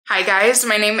Hi guys,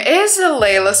 my name is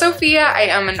Lelasophia. I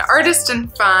am an artist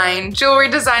and fine jewelry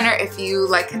designer. If you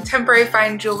like contemporary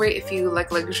fine jewelry, if you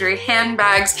like luxury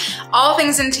handbags, all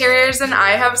things interiors, then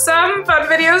I have some fun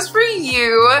videos for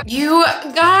you. You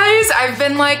guys, I've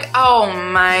been like, oh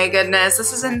my goodness,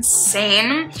 this is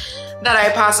insane that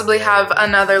I possibly have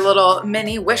another little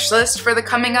mini wish list for the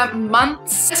coming up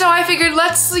months. So I figured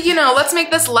let's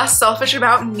make this less selfish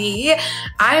about me.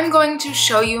 I'm going to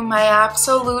show you my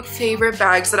absolute favorite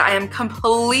bags that I am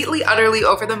completely, utterly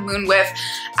over the moon with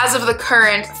as of the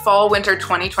current fall winter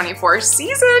 2024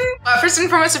 season. First and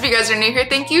foremost, if you guys are new here,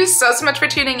 thank you so much for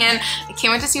tuning in. I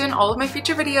can't wait to see you in all of my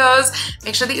future videos.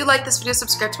 Make sure that you like this video,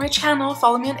 subscribe to my channel,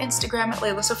 follow me on Instagram at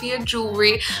lelasophia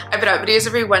jewelry. I put out videos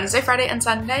every Wednesday, Friday, and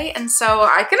Sunday, and so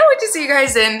I cannot wait to see you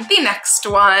guys in the next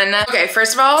one. Okay,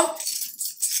 first of all,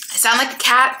 I sound like a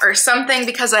cat or something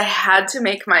because I had to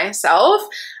make myself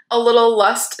a little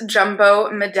Lust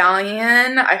Jumbo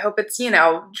medallion. I hope it's,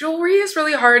 jewelry is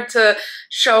really hard to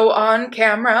show on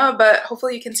camera, but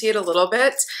hopefully you can see it a little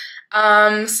bit.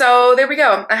 So there we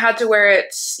go. I had to wear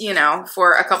it,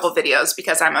 for a couple videos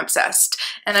because I'm obsessed.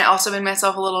 And I also made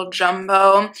myself a little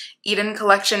jumbo Eden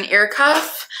collection ear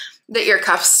cuff. The ear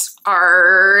cuffs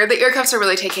are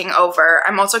really taking over.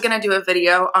 I'm also gonna do a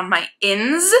video on my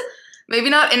ins. Maybe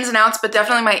not ins and outs, but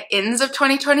definitely my ins of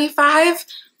 2025.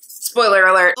 Spoiler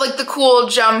alert, like the cool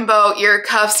jumbo ear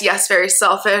cuffs, yes, very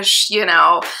selfish, a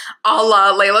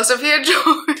la lelasophia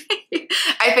jewelry.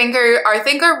 I think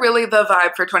are really the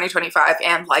vibe for 2025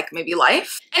 and like maybe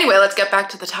life. Anyway, let's get back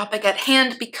to the topic at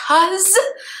hand because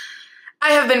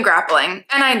I have been grappling,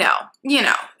 and I know,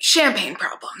 champagne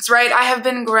problems, right? I have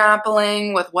been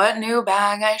grappling with what new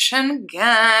bag I should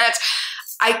get.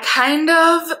 I kind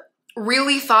of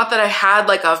really thought that I had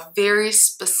like a very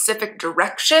specific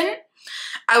direction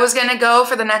I was gonna go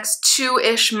for the next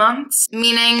 2-ish months,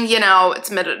 meaning,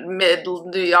 it's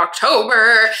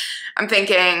mid-October. I'm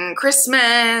thinking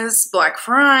Christmas, Black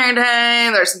Friday,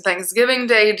 there's some Thanksgiving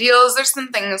Day deals, there's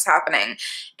some things happening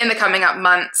in the coming up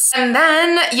months. And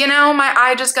then, my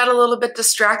eye just got a little bit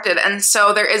distracted. And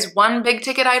so there is one big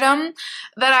ticket item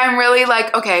that I'm really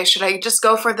like, okay, should I just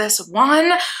go for this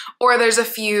one? Or there's a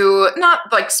few,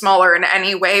 not like smaller in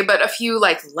any way, but a few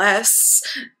like less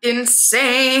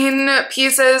insane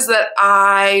pieces that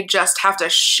I just have to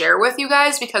share with you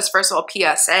guys because first of all,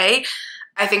 PSA,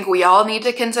 I think we all need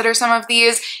to consider some of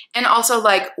these. And also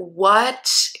like,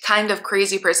 what kind of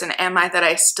crazy person am I that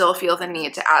I still feel the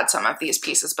need to add some of these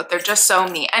pieces, but they're just so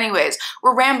me. Anyways,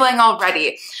 we're rambling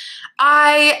already.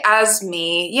 I, as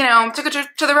me, took a trip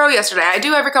to the row yesterday. I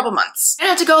do every couple months. I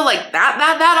don't have to go like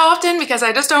that often because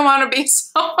I just don't want to be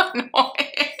so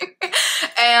annoying.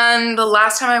 And the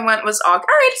last time I went was August.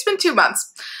 All right, it's been 2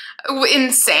 months.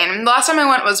 Insane. The last time I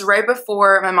went was right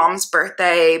before my mom's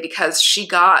birthday because she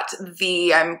got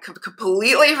I'm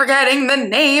completely forgetting the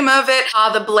name of it.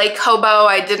 The Blake hobo.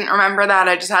 I didn't remember that.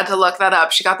 I just had to look that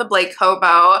up. She got the Blake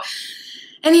hobo.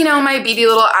 And my beady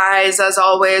little eyes, as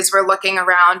always, were looking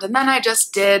around. And then I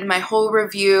just did my whole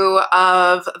review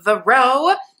of the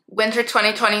row, winter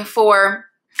 2024.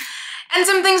 And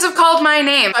some things have called my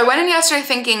name. I went in yesterday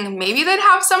thinking maybe they'd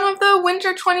have some of the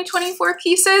winter 2024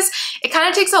 pieces. It kind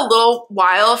of takes a little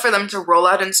while for them to roll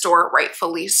out in store,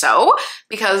 rightfully so,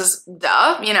 because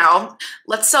duh,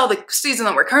 let's sell the season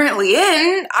that we're currently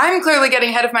in. I'm clearly getting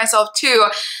ahead of myself too.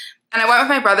 And I went with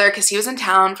my brother because he was in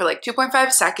town for like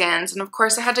 2.5 seconds. And of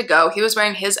course I had to go. He was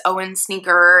wearing his Owen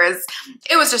sneakers.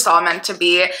 It was just all meant to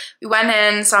be. We went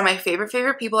in, saw my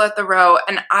favorite people at the row,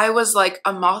 and I was like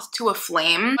a moth to a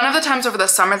flame. One of the times over the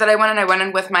summer that I went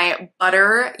in with my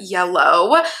butter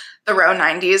yellow, the row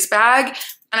 90s bag.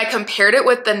 And I compared it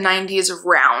with the 90s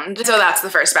round. So that's the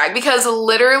first bag because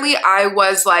literally I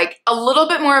was like a little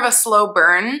bit more of a slow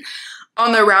burn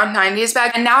on the round 90s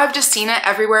bag. And now I've just seen it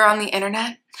everywhere on the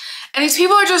internet. And these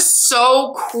people are just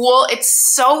so cool.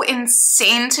 It's so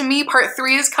insane to me. Part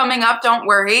 3 is coming up, don't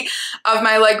worry, of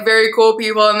my like very cool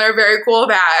people and their very cool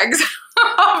bags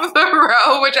of the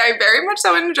row, which I very much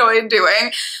so enjoyed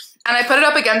doing. And I put it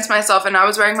up against myself and I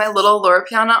was wearing my little Loro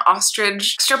Piana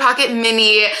ostrich extra pocket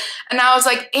mini. And I was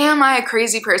like, am I a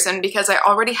crazy person? Because I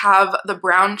already have the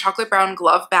chocolate brown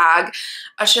glove bag,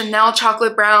 a Chanel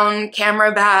chocolate brown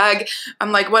camera bag.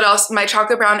 I'm like, what else? My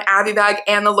chocolate brown Abbey bag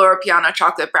and the Loro Piana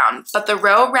chocolate brown. But the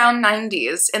row round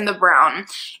 90s in the brown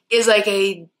is like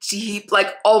a deep,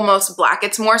 like almost black.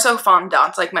 It's more so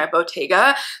fondant, like my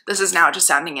Bottega. This is now just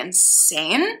sounding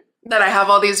insane that I have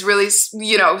all these really,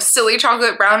 silly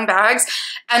chocolate brown bags.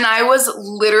 And I was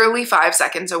literally 5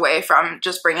 seconds away from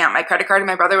just bringing out my credit card. And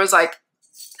my brother was like,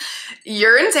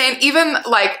 You're insane. Even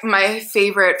like my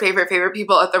favorite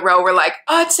people at the row were like,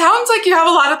 oh, it sounds like you have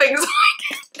a lot of things.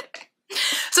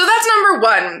 So that's number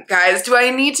one, guys. Do I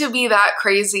need to be that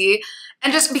crazy?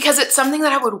 And just because it's something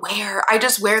that I would wear. I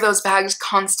just wear those bags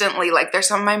constantly. Like they're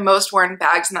some of my most worn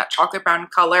bags in that chocolate brown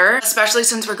color, especially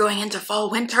since we're going into fall,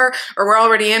 winter, or we're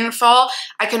already in fall.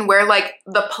 I can wear like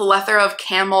the plethora of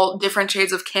camel, different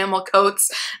shades of camel coats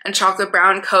and chocolate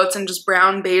brown coats and just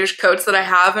brown beige coats that I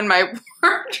have in my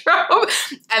wardrobe.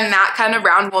 And that kind of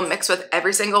brown will mix with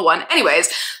every single one. Anyways,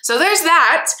 so there's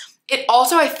that. It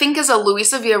also, I think, is a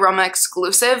Luisa Via Roma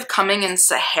exclusive coming in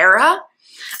Sahara.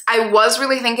 I was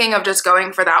really thinking of just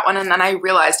going for that one, and then I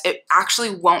realized it actually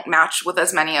won't match with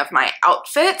as many of my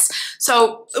outfits.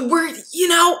 So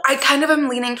I kind of am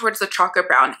leaning towards the chocolate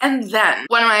brown. And then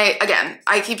one of my, again,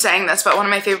 I keep saying this, but one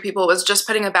of my favorite people was just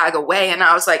putting a bag away, and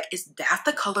I was like, is that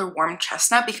the color warm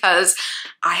chestnut? Because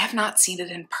I have not seen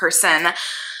it in person.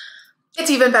 It's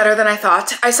even better than I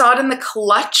thought. I saw it in the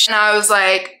clutch and I was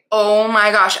like, oh my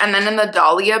gosh. And then in the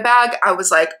Dahlia bag, I was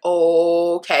like,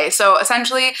 okay. So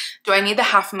essentially, do I need the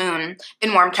half moon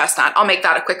in warm chestnut? I'll make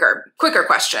that a quicker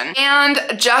question. And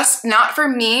just not for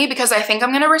me, because I think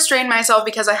I'm gonna restrain myself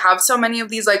because I have so many of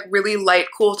these like really light,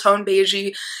 cool tone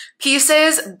beigey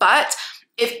pieces. But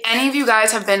if any of you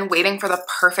guys have been waiting for the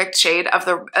perfect shade of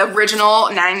the original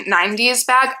 90s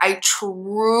bag, I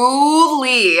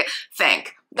truly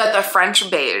think that the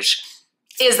French beige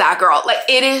is that girl. Like,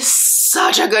 it is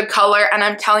such a good color, and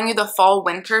I'm telling you, the fall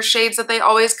winter shades that they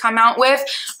always come out with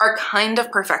are kind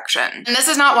of perfection. And this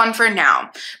is not one for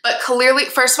now, but clearly,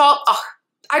 first of all,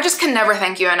 I just can never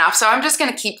thank you enough, so I'm just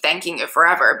gonna keep thanking you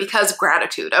forever because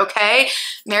gratitude, okay?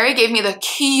 Mary gave me the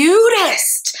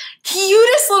cutest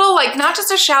little, like, not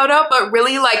just a shout out, but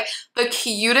really like the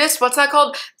cutest, what's that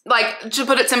called? Like, to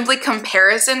put it simply,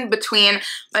 comparison between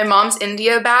my mom's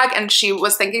India bag, and she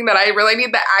was thinking that I really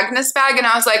need the Agnes bag, and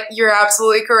I was like, you're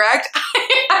absolutely correct.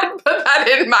 I had put that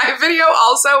in my video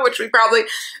also, which we probably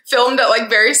filmed at like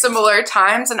very similar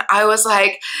times, and I was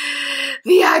like,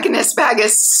 the Agnes bag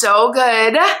is so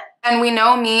good. And we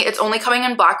know me, it's only coming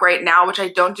in black right now, which I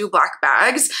don't do black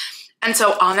bags. And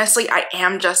so honestly, I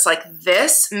am just like,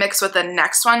 this mixed with the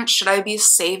next one, should I be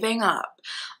saving up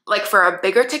like for a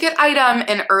bigger ticket item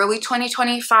in early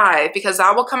 2025? Because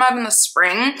that will come out in the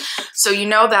spring. So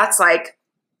that's like,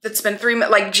 it's been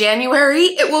like January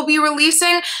it will be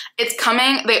releasing. It's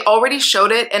coming. They already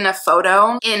showed it in a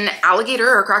photo in alligator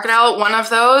or crocodile, one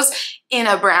of those, in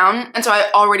a brown. And so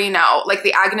I already know, like,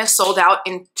 the Agnes sold out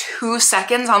in 2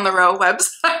 seconds on the Row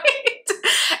website.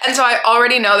 And so I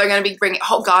already know they're going to be bringing,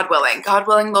 oh, God willing,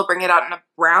 they'll bring it out in a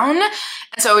brown.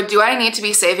 And so do I need to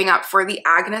be saving up for the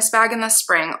Agnes bag in the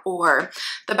spring or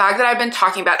the bag that I've been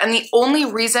talking about? And the only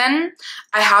reason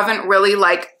I haven't really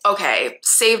like, okay,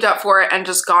 saved up for it and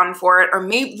just gone for it, or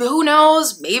maybe, who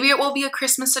knows, maybe it will be a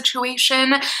Christmas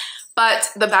situation.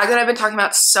 But the bag that I've been talking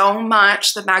about so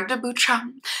much, the Magda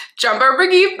Butrym Jumbo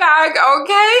Brigitte bag,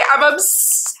 okay? I'm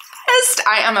obsessed.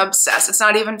 I am obsessed. It's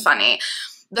not even funny.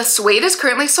 The suede is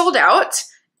currently sold out,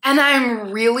 and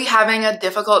I'm really having a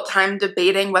difficult time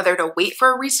debating whether to wait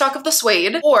for a restock of the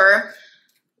suede or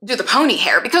do the pony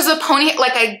hair, because the pony,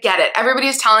 like, I get it.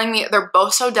 Everybody's telling me they're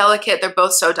both so delicate. They're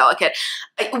both so delicate.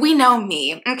 We know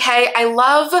me, okay? I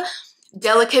love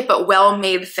delicate but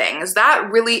well-made things. That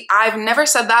really, I've never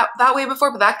said that way before,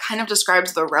 but that kind of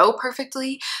describes the Row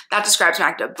perfectly. That describes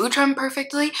Magda Butrym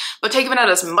perfectly. Bottega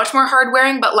Veneta is much more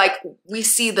hard-wearing, but like, we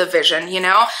see the vision,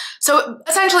 So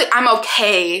essentially, I'm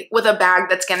okay with a bag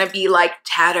that's gonna be like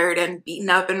tattered and beaten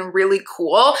up and really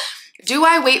cool. Do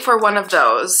I wait for one of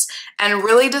those and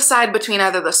really decide between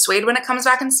either the suede when it comes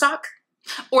back in stock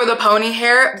or the pony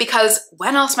hair? Because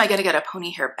when else am I gonna get a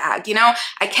pony hair bag?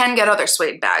 I can get other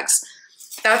suede bags.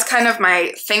 That's kind of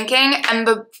my thinking. And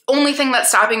the only thing that's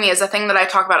stopping me is the thing that I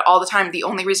talk about all the time. The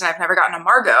only reason I've never gotten a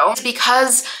Margot is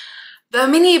because the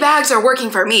mini bags are working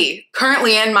for me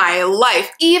currently in my life,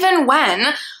 even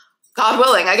when, God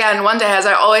willing, again, one day, as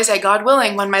I always say, God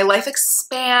willing, when my life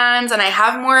expands and I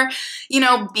have more,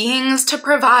 beings to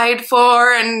provide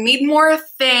for and need more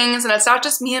things, and it's not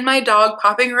just me and my dog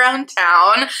popping around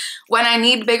town, when I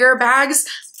need bigger bags,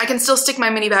 I can still stick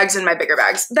my mini bags in my bigger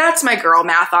bags. That's my girl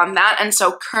math on that. And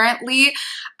so currently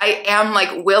I am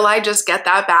like, will I just get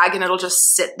that bag and it'll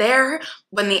just sit there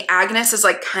when the Agnes is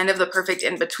like kind of the perfect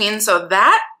in between? So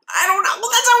that, I don't know.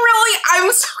 Well,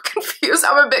 I'm so confused.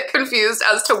 I'm a bit confused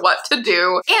as to what to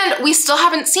do. And we still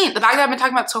haven't seen the bag that I've been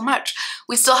talking about so much.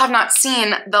 We still have not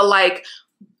seen the like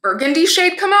burgundy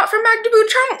shade come out from Magda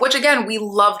Butrym, which again, we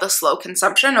love the slow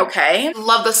consumption, okay?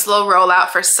 Love the slow rollout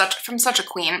from such a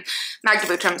queen. Magda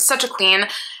Butrym, such a queen.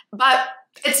 But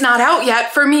it's not out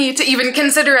yet for me to even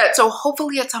consider it. So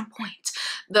hopefully at some point,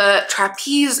 the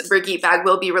Trapeze Brigitte bag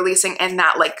will be releasing in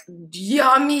that like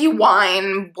yummy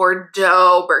wine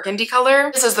Bordeaux burgundy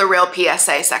color. This is the real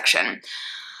PSA section.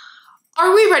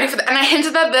 Are we ready for that? And I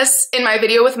hinted at this in my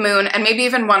video with Moon and maybe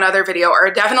even one other video, or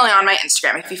definitely on my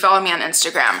Instagram if you follow me on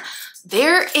Instagram.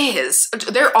 There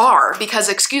are, because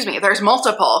excuse me, there's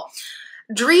multiple.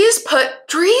 Dries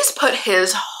put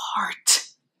his heart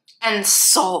and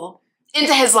soul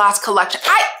into his last collection.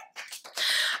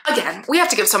 Again, we have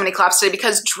to give so many claps today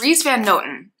because Dries Van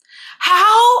Noten.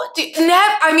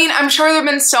 I mean, I'm sure there have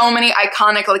been so many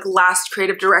iconic like last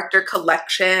creative director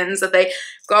collections that they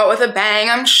go out with a bang,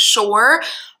 I'm sure.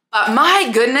 But my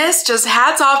goodness, just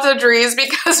hats off to Dries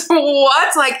because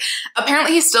what? Like,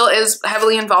 apparently he still is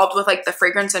heavily involved with like the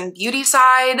fragrance and beauty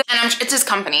side. And it's his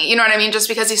company, you know what I mean? Just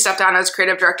because he stepped down as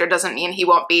creative director doesn't mean he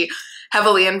won't be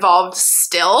heavily involved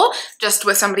still, just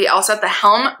with somebody else at the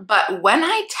helm. But when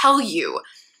I tell you,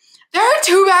 there are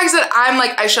two bags that I'm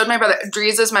like, I showed my brother.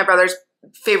 Dries is my brother's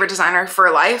favorite designer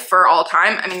for life, for all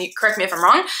time. I mean, you correct me if I'm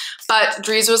wrong, but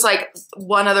Dries was like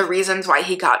one of the reasons why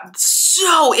he got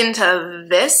so into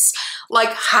this like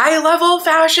high level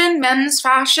fashion, men's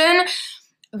fashion.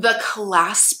 The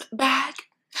clasp bag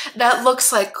that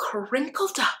looks like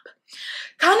crinkled up,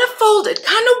 kind of folded,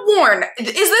 kind of worn.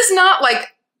 Is this not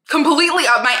like completely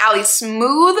up my alley?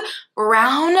 Smooth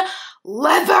brown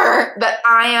leather that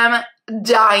I am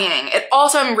dying. It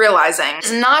also, I'm realizing,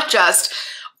 is not just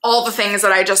all the things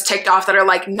that I just ticked off that are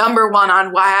like number one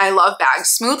on why I love bags.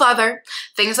 Smooth leather,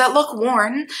 things that look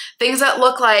worn, things that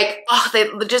look like, oh, they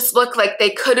just look like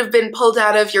they could have been pulled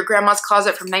out of your grandma's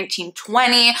closet from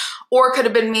 1920 or could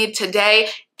have been made today.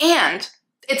 And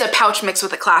it's a pouch mixed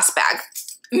with a clasp bag.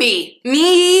 Me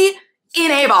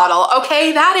in a bottle,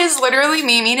 okay? That is literally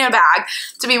me in a bag.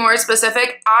 To be more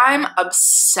specific, I'm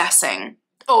obsessing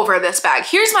over this bag.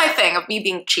 Here's my thing of me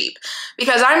being cheap,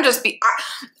 because I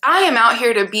am out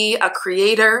here to be a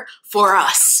creator for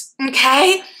us,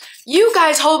 okay? You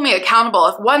guys hold me accountable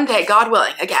if one day, God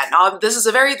willing, again, this is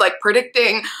a very like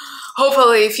predicting,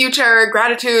 hopefully future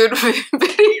gratitude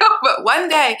video, but one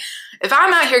day, if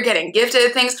I'm out here getting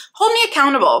gifted things, hold me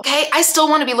accountable, okay? I still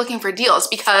want to be looking for deals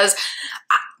because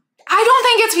I don't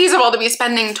think it's feasible to be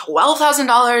spending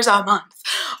 $12,000 a month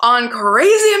on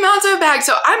crazy amounts of bags.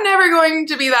 So I'm never going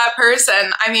to be that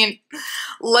person. I mean,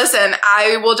 listen,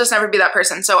 I will just never be that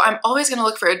person. So I'm always going to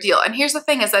look for a deal. And here's the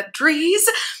thing is that Dries,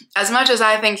 as much as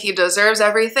I think he deserves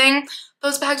everything,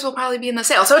 those bags will probably be in the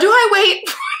sale. So do I wait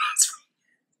for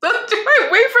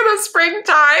the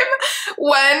springtime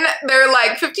when they're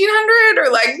like $1,500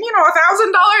 or like, you know,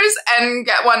 $1,000 and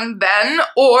get one then,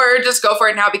 or just go for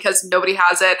it now because nobody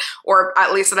has it, or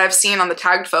at least that I've seen on the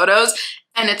tagged photos,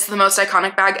 and it's the most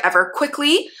iconic bag ever.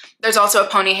 Quickly, there's also a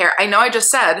pony hair. I know I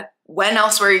just said, when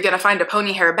else were you gonna find a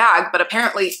pony hair bag? But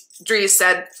apparently Dries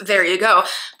said, there you go.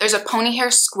 There's a pony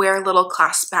hair square little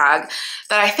clasp bag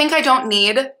that I think I don't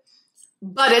need,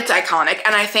 but it's iconic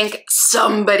and I think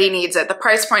somebody needs it. The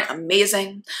price point,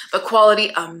 amazing. The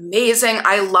quality, amazing.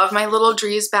 I love my little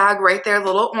Dries bag right there,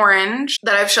 little orange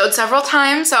that I've showed several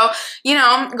times. So, you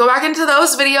know, go back into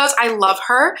those videos. I love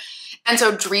her. And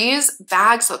so Dries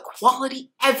bags, the quality,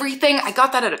 everything. I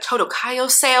got that at a Totokayo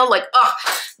sale. Like, ugh,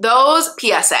 those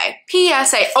PSA.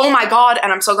 Oh my God.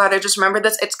 And I'm so glad I just remembered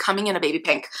this. It's coming in a baby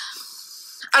pink.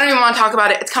 I don't even want to talk about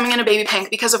it. It's coming in a baby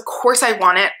pink because of course I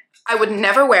want it. I would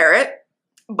never wear it.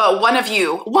 But one of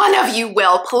you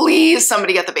will. Please,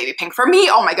 somebody get the baby pink for me.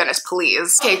 Oh my goodness,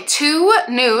 please. Okay, two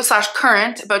new /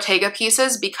 current Bottega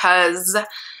pieces because,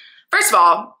 first of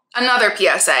all, another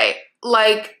PSA.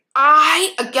 Like,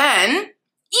 again, even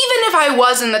if I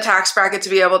was in the tax bracket to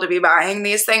be able to be buying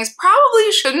these things, probably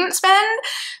shouldn't spend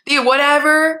the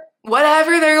whatever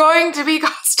they're going to be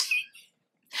costing.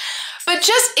 But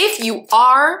just if you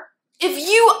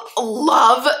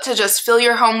love to just fill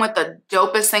your home with the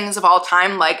dopest things of all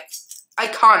time, like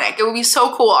iconic, it would be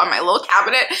so cool on my little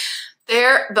cabinet.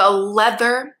 They're the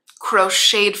leather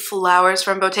crocheted flowers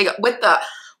from Bottega with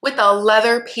the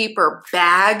leather paper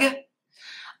bag.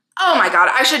 Oh my God,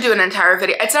 I should do an entire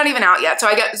video. It's not even out yet.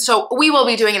 So we will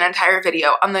be doing an entire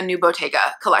video on the new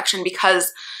Bottega collection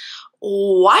because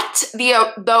what?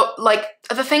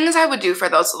 The things I would do for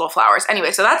those little flowers.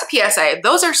 Anyway, so that's a PSA.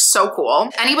 Those are so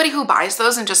cool. Anybody who buys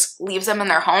those and just leaves them in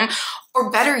their home, or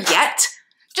better yet,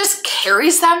 just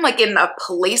carries them like in the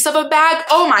place of a bag.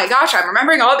 Oh my gosh, I'm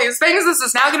remembering all these things. This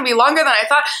is now gonna be longer than I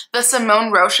thought. The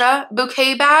Simone Rocha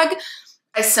bouquet bag.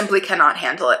 I simply cannot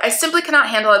handle it. I simply cannot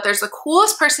handle it. There's the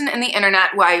coolest person in the internet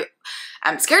who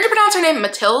I'm scared to pronounce her name,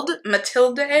 Matilde,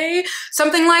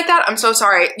 something like that. I'm so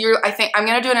sorry. I think I'm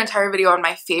gonna do an entire video on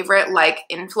my favorite like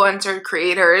influencer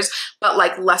creators, but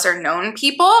like lesser known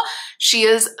people. She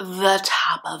is the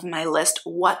top of my list.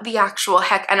 What the actual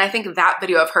heck? And I think that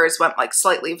video of hers went like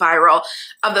slightly viral,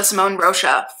 of the Simone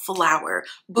Rocha flower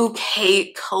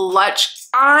bouquet clutch.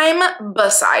 I'm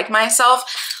beside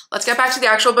myself. Let's get back to the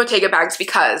actual Bottega bags,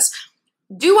 because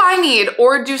do I need,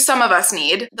 or do some of us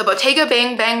need, the Bottega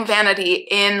Bang Bang Vanity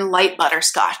in light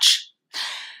butterscotch?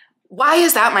 Why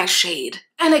is that my shade?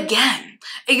 And again,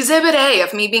 exhibit A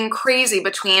of me being crazy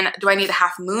between, do I need a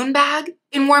Half Moon bag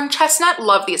in warm chestnut?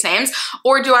 Love these names.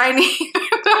 Or do I need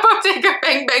the Bottega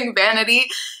Bang Bang Vanity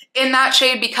in that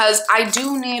shade, because I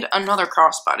do need another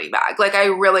crossbody bag. Like I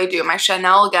really do. My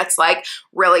Chanel gets like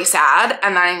really sad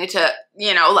and then I need to,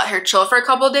 you know, let her chill for a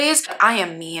couple of days. I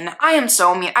am mean. I am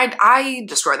so mean. I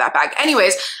destroy that bag.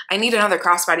 Anyways, I need another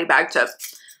crossbody bag to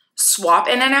swap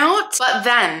in and out. But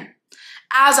then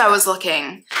as I was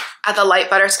looking at the light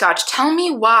butterscotch, tell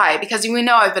me why, because we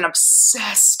know I've been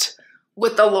obsessed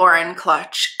with the Lauren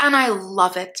clutch and I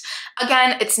love it.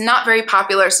 Again, it's not very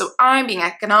popular, so I'm being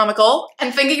economical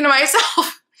and thinking to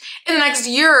myself, in the next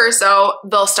year or so,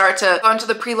 they'll start to go into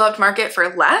the pre-loved market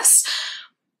for less.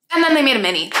 And then they made a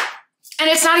mini. And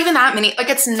it's not even that mini. Like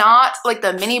it's not like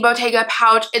the mini Bottega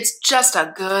pouch. It's just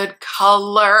a good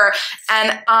color.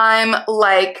 And I'm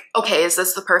like, okay, is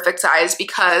this the perfect size?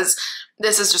 Because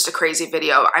this is just a crazy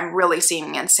video. I'm really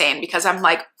seeming insane because I'm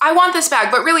like, I want this bag,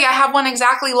 but really I have one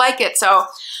exactly like it. So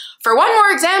for one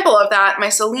more example of that, my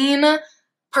Celine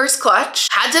purse clutch,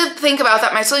 had to think about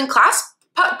that. My Celine pouch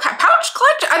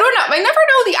clutch? I don't know. I never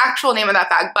know the actual name of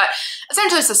that bag, but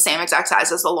essentially it's the same exact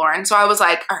size as the Lauren. So I was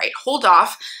like, all right, hold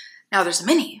off. Now there's a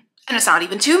mini and it's not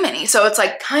even too mini. So it's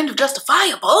like kind of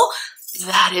justifiable.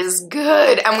 That is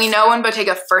good. And we know when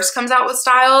Bottega first comes out with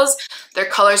styles, their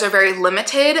colors are very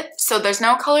limited. So there's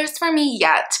no colors for me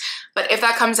yet. But if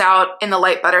that comes out in the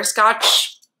light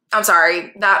butterscotch, I'm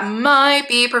sorry, that might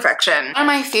be perfection. One of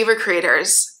my favorite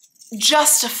creators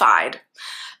justified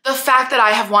the fact that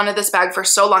I have wanted this bag for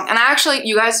so long. And I actually,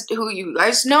 you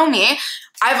guys know me,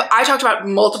 I talked about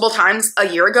multiple times a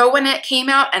year ago when it came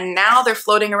out, and now they're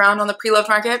floating around on the pre-loved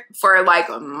market for like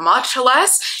much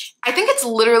less. I think it's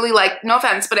literally like, no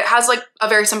offense, but it has like a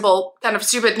very simple kind of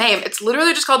stupid name. It's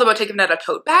literally just called the Bottega Veneta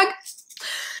tote bag.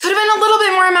 Could have been a little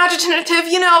bit more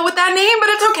imaginative, you know, with that name, but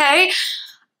it's okay.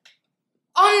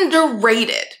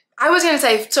 Underrated. I was gonna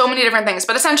say so many different things,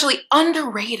 but essentially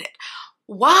underrated.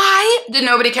 Why did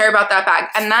nobody care about that bag?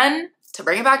 And then to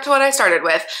bring it back to what I started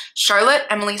with, Charlotte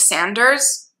Emily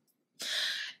Sanders,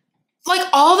 like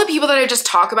all the people that I just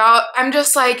talk about, I'm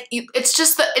just like,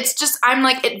 I'm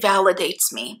like, it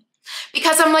validates me.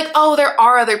 Because I'm like, oh, there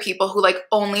are other people who like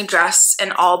only dress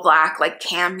in all black, like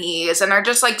camis, and are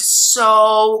just like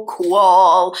so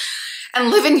cool and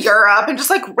live in Europe and just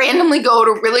like randomly go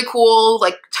to really cool,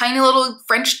 like tiny little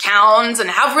French towns and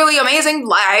have really amazing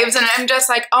lives. And I'm just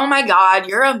like, oh my God,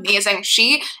 you're amazing.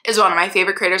 She is one of my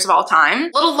favorite creators of all time.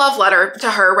 Little love letter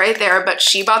to her right there. But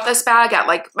she bought this bag at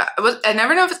like, I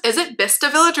never know if is it Vista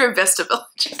Village or Vista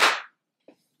Village?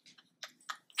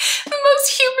 The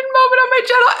most human moment on my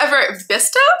channel ever.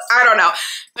 Vista? I don't know.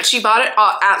 But she bought it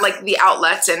at like the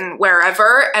outlets and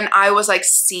wherever. And I was like,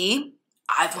 see,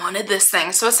 I've wanted this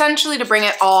thing. So essentially to bring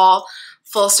it all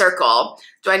full circle,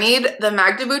 do I need the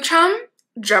Magda Butrym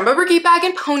jumbo brigade bag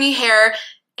and pony hair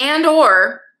and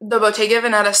or the Bottega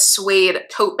Veneta suede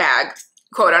tote bag,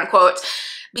 quote unquote,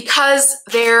 because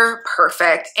they're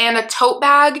perfect. And a tote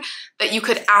bag that you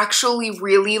could actually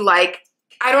really like,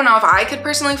 I don't know if I could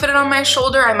personally fit it on my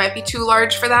shoulder. I might be too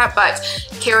large for that, but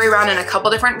carry around in a couple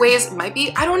different ways. It might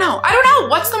be, I don't know.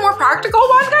 What's the more practical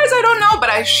one, guys? I don't know, but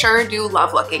I sure do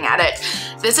love looking at it.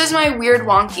 This is my weird,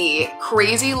 wonky,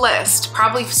 crazy list,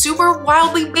 probably super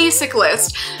wildly basic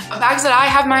list of bags that I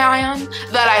have my eye on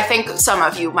that I think some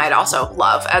of you might also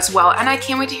love as well. And I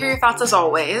can't wait to hear your thoughts as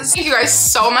always. Thank you guys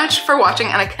so much for watching,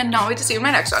 and I cannot wait to see you in my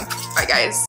next one. Bye, guys.